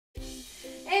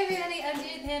everybody, I'm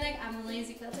Jade Panic. I'm a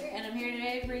lazy quilter, and I'm here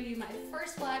today to bring you my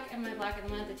first block and my block of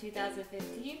the month of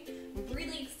 2015. I'm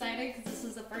really excited because this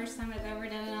was the first time I've ever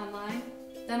done it online.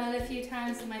 Done it a few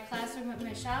times in my classroom at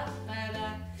my shop, but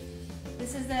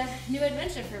this is a new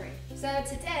adventure for me. So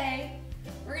today,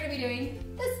 we're going to be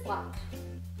doing this block.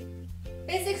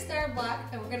 Basic star block,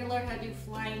 and we're going to learn how to do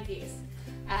flying geese.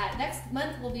 Next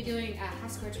month, we'll be doing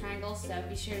half square triangles, so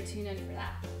be sure to tune in for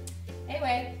that.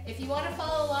 Anyway, if you want to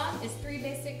follow along, it's 3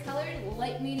 basic colors,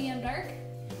 light, medium, dark.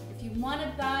 If you want to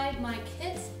buy my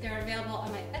kits, they're available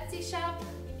on my Etsy shop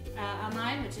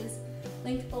online, which is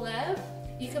linked below.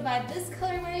 You could buy this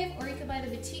color wave, or you could buy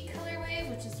the batik color wave,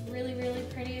 which is really, really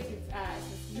pretty. If you're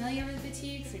familiar with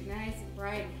batiks, they're nice and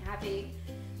bright and happy.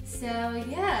 So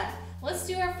yeah, let's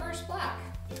do our first block.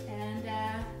 And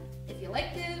if you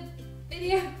like the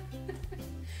video,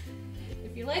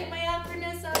 if you like my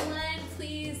awkwardness online,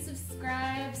 please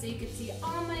subscribe so you can see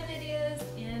all my videos.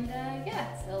 And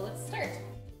yeah, so let's start.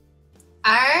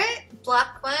 Alright,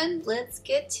 block 1, let's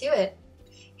get to it.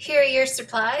 Here are your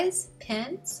supplies: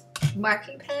 pins,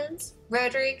 marking pens,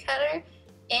 rotary cutter,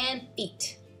 and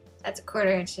feet. That's a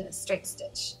 1/4 inch and a straight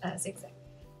stitch zigzag.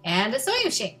 And a sewing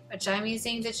machine, which I'm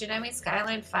using the Janome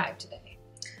Skyline 5 today.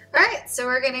 Alright, so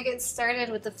we're going to get started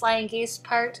with the flying geese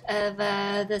part of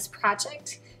this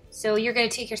project. So you're going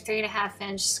to take your 3.5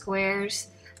 inch squares.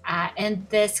 In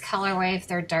this color wave,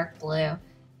 they're dark blue.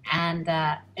 And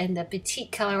in the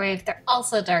batik color wave, they're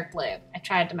also dark blue. I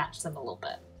tried to match them a little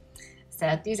bit.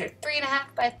 So these are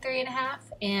 3.5 by 3.5,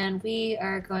 and we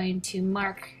are going to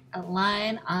mark a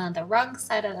line on the wrong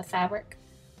side of the fabric,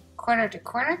 corner to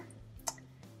corner.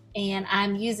 And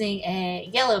I'm using a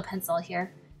yellow pencil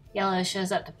here. Yellow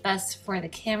shows up the best for the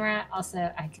camera.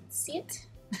 Also, I can see it.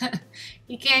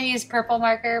 You can use purple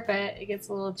marker, but it gets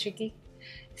a little tricky.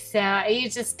 So you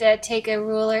just take a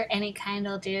ruler, any kind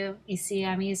will do. You see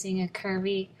I'm using a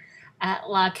curvy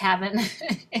log cabin.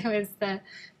 It was the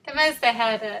most I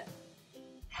had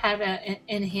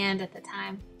in hand at the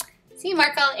time. So you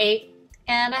mark all 8,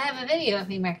 and I have a video of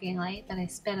me marking all 8, but I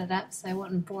sped it up so I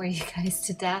wouldn't bore you guys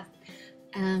to death.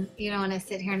 You don't want to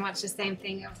sit here and watch the same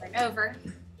thing over and over.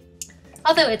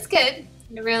 Although it's good.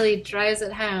 It really drives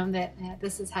it home that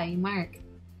this is how you mark.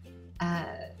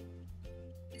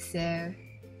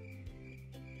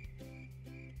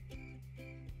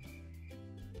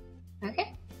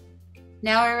 Okay.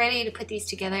 Now we're ready to put these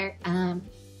together.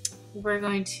 We're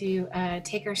going to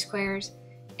take our squares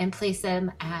and place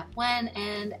them at one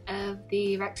end of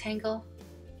the rectangle.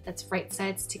 That's right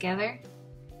sides together.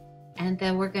 And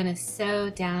then we're going to sew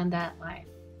down that line.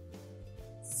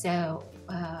 So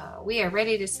we are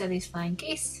ready to sew these flying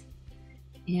geese,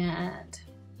 and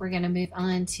we're going to move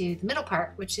on to the middle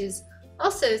part, which is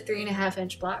also 3.5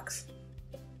 inch blocks,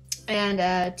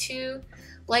 and 2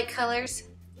 light colors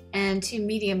and 2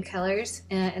 medium colors.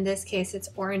 In this case, it's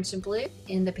orange and blue.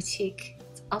 In the batik,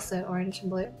 it's also orange and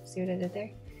blue. See what I did there?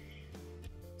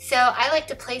 So I like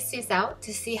to place these out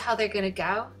to see how they're going to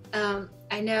go.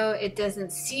 I know it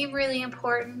doesn't seem really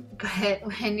important, but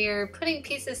when you're putting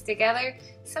pieces together,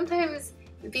 sometimes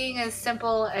being as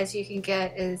simple as you can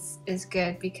get is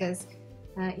good, because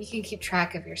you can keep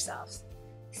track of yourselves.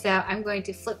 So I'm going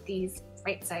to flip these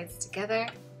right sides together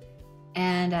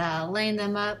and line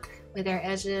them up with their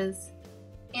edges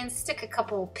and stick a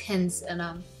couple pins in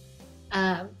them.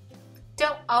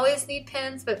 Don't always need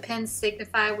pins, but pins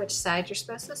signify which side you're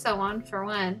supposed to sew on, for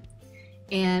one.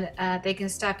 And they can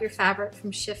stop your fabric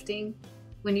from shifting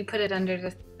when you put it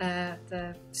under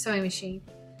the sewing machine,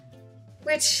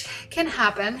 which can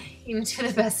happen even to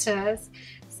the best of us.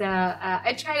 So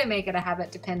I try to make it a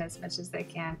habit to pin as much as I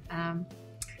can.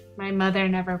 My mother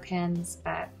never pins,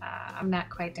 but I'm not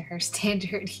quite to her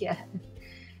standard yet.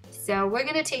 So we're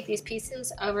going to take these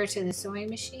pieces over to the sewing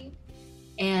machine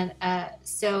and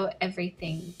sew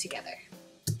everything together.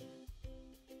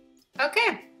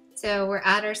 Okay. So we're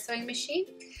at our sewing machine,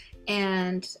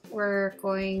 and we're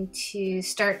going to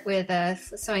start with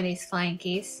sewing these flying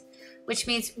geese, which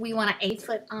means we want an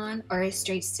 8-foot on or a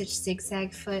straight stitch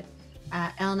zigzag foot.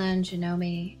 Elna and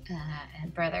Janome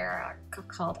and Brother are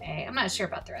called A. I'm not sure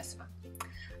about the rest of them.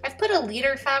 I've put a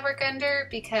leader fabric under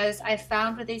because I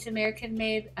found with these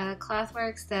American-made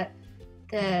Clothworks that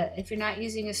if you're not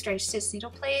using a straight stitch needle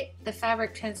plate, the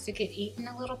fabric tends to get eaten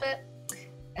a little bit.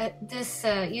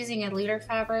 Using a leader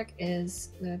fabric is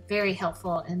very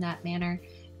helpful in that manner,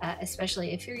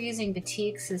 especially if you're using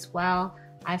batiks as well.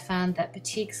 I found that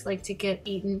batiks like to get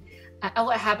eaten.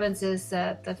 What happens is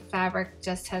the fabric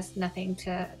just has nothing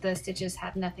to, the stitches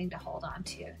have nothing to hold on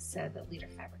to, so the leader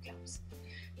fabric helps.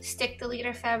 Stick the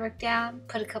leader fabric down,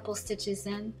 put a couple stitches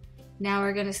in, Now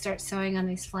we're going to start sewing on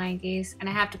these flying geese, and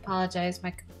I have to apologize,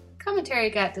 my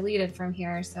commentary got deleted from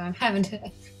here, so I'm having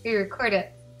to re-record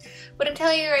it. What I'm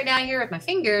telling you right now here with my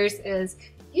fingers is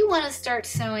you want to start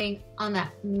sewing on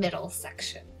that middle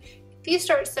section. If you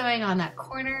start sewing on that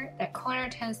corner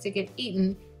tends to get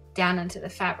eaten down into the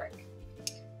fabric.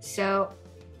 So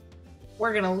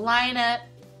we're going to line up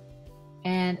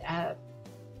and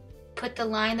put the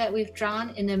line that we've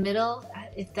drawn in the middle.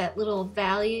 If that little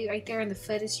valley right there in the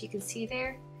foot, as you can see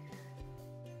there,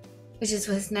 which is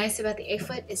what's nice about the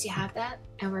A-foot, is you have that.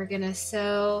 And we're gonna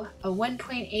sew a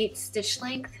 1.8 stitch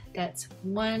length. That's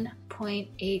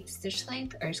 1.8 stitch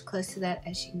length, or as close to that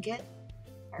as you can get.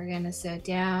 We're gonna sew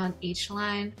down each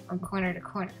line from corner to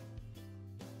corner.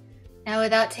 Now,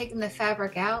 without taking the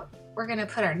fabric out, we're gonna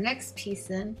put our next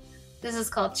piece in. This is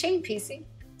called chain piecing.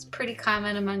 It's pretty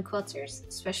common among quilters,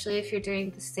 especially if you're doing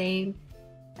the same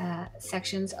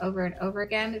sections over and over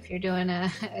again. If you're doing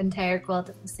an entire quilt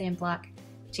of the same block,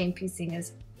 chain piecing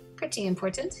is pretty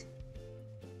important.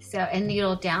 So, and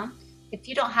needle down. If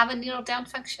you don't have a needle down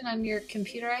function on your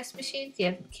computerized machine, if you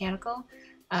have mechanical,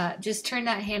 just turn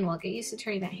that hand wheel. Get used to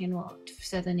turning that hand wheel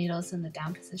so the needle's in the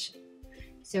down position.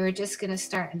 So we're just going to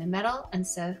start in the middle and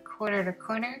sew corner to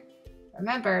corner.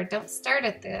 Remember, don't start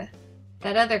at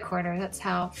that other corner. That's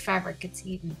how fabric gets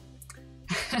eaten.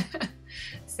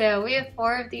 So we have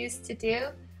 4 of these to do.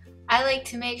 I like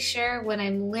to make sure when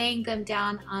I'm laying them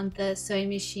down on the sewing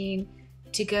machine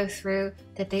to go through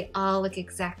that they all look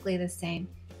exactly the same.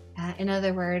 In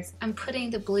other words, I'm putting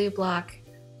the blue block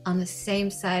on the same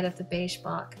side of the beige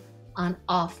block on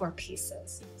all 4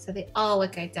 pieces. So they all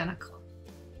look identical.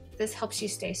 This helps you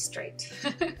stay straight.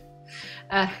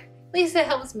 At least it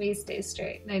helps me stay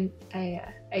straight, and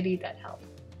I need that help.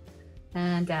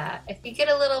 And if you get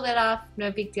a little bit off,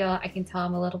 no big deal. I can tell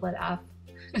I'm a little bit off.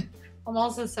 I'm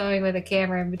also sewing with a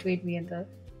camera in between me and the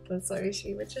sewing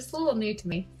machine, which is a little new to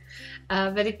me.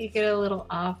 But if you get a little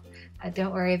off,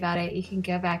 don't worry about it. You can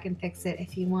go back and fix it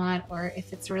if you want, or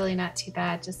if it's really not too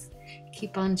bad, just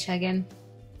keep on chugging.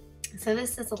 So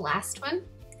this is the last one.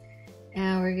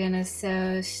 And we're gonna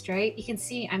sew straight. You can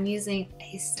see I'm using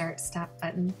a start-stop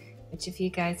button, which if you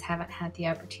guys haven't had the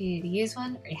opportunity to use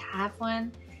one, or you have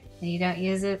one, and you don't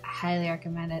use it, I highly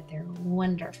recommend it. They're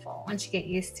wonderful. Once you get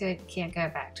used to it, you can't go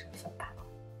back to a foot pedal.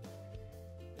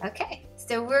 Okay,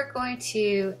 so we're going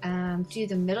to do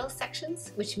the middle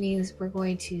sections, which means we're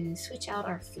going to switch out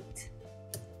our feet.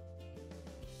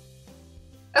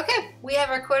 Okay, we have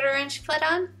our 1/4 inch foot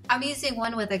on. I'm using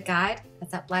one with a guide.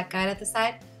 That's that black guide at the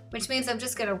side, which means I'm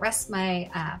just gonna rest my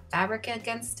fabric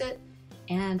against it.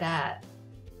 And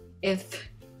if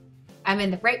I'm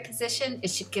in the right position, it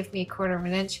should give me a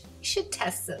 1/4 inch. You should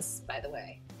test this, by the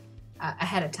way,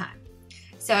 ahead of time.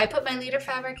 So I put my leader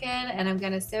fabric in, and I'm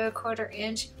gonna sew a 1/4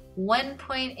 inch,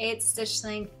 1.8 stitch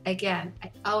length. Again,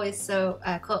 I always sew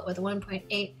quilt with a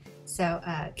 1.8, so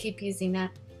keep using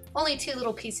that. Only 2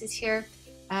 little pieces here,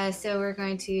 so we're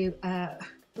going to,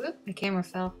 whoop, my camera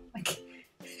fell.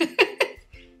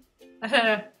 I don't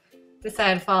know,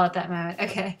 decided to fall at that moment.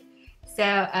 Okay.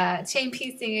 So chain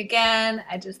piecing again,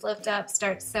 I just lift up,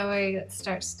 start sewing,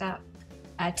 start, stop.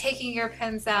 Taking your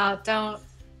pins out, don't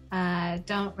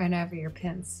run over your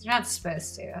pins. You're not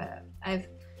supposed to. I've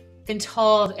been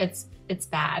told it's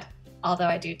bad, although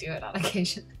I do it on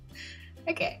occasion.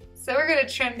 Okay, so we're gonna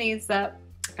trim these up.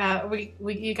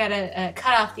 You gotta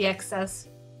cut off the excess.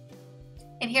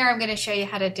 And here I'm going to show you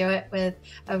how to do it with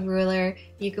a ruler.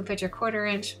 You can put your 1/4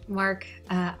 inch mark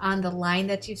on the line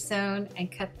that you've sewn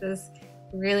and cut this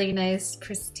really nice,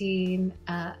 pristine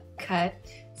cut.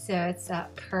 So it's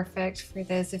perfect for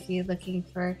those of you looking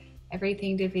for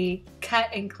everything to be cut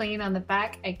and clean on the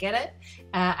back. I get it.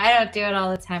 I don't do it all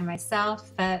the time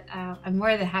myself, but I'm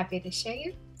more than happy to show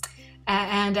you.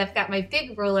 And I've got my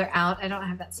big ruler out. I don't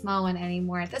have that small one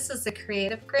anymore. This is the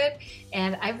Creative Grid,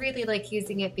 and I really like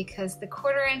using it because the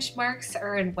 1/4 inch marks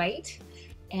are in white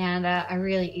and are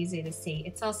really easy to see.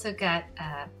 It's also got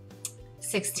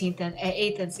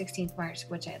 8th and 16th marks,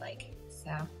 which I like.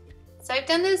 So I've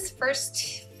done this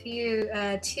first few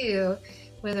 2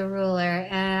 with a ruler,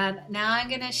 and now I'm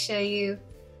going to show you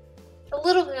a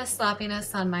little bit of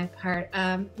sloppiness on my part.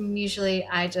 Usually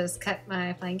I just cut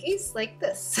my flying geese like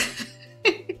this.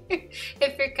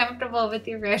 If you're comfortable with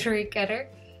your rotary cutter,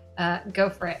 go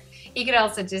for it. You could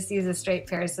also just use a straight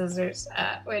pair of scissors,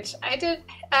 which I did.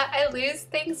 I lose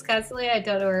things constantly. I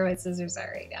don't know where my scissors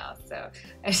are right now, so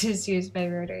I just used my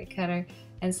rotary cutter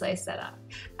and slice that off.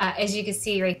 As you can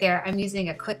see right there, I'm using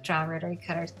a quick draw rotary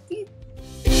cutter.